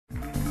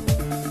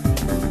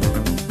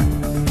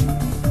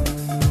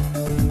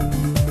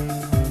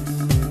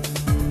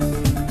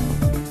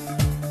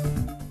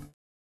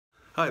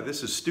Hi,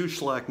 this is Stu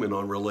Schlackman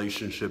on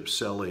relationship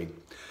selling.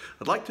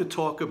 I'd like to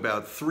talk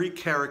about 3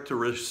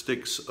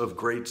 characteristics of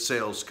great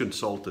sales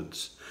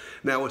consultants.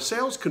 Now, a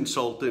sales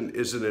consultant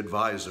is an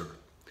advisor.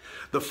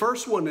 The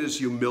first one is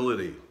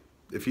humility.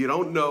 If you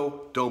don't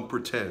know, don't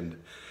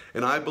pretend.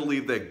 And I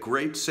believe that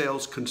great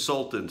sales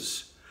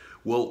consultants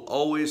will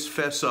always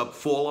fess up,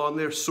 fall on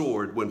their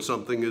sword when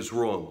something is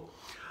wrong.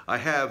 I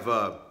have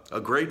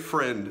a great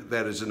friend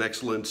that is an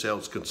excellent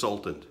sales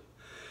consultant.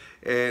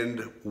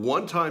 And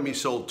one time he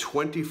sold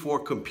 24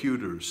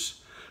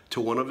 computers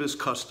to one of his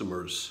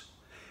customers.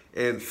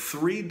 And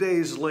 3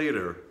 days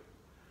later,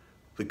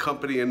 the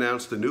company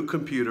announced a new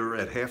computer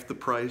at half the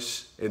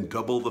price and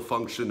double the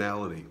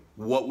functionality.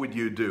 What would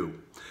you do?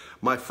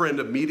 My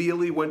friend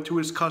immediately went to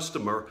his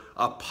customer,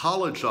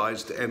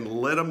 apologized, and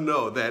let him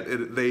know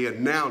that they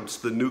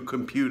announced the new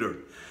computer.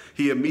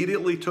 He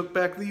immediately took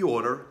back the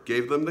order,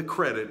 gave them the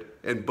credit,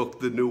 and booked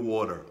the new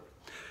order.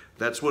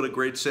 That's what a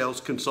great sales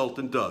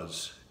consultant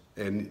does.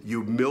 And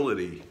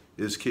humility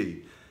is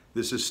key.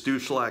 This is Stu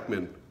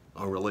Schlackman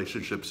on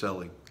relationship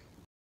selling.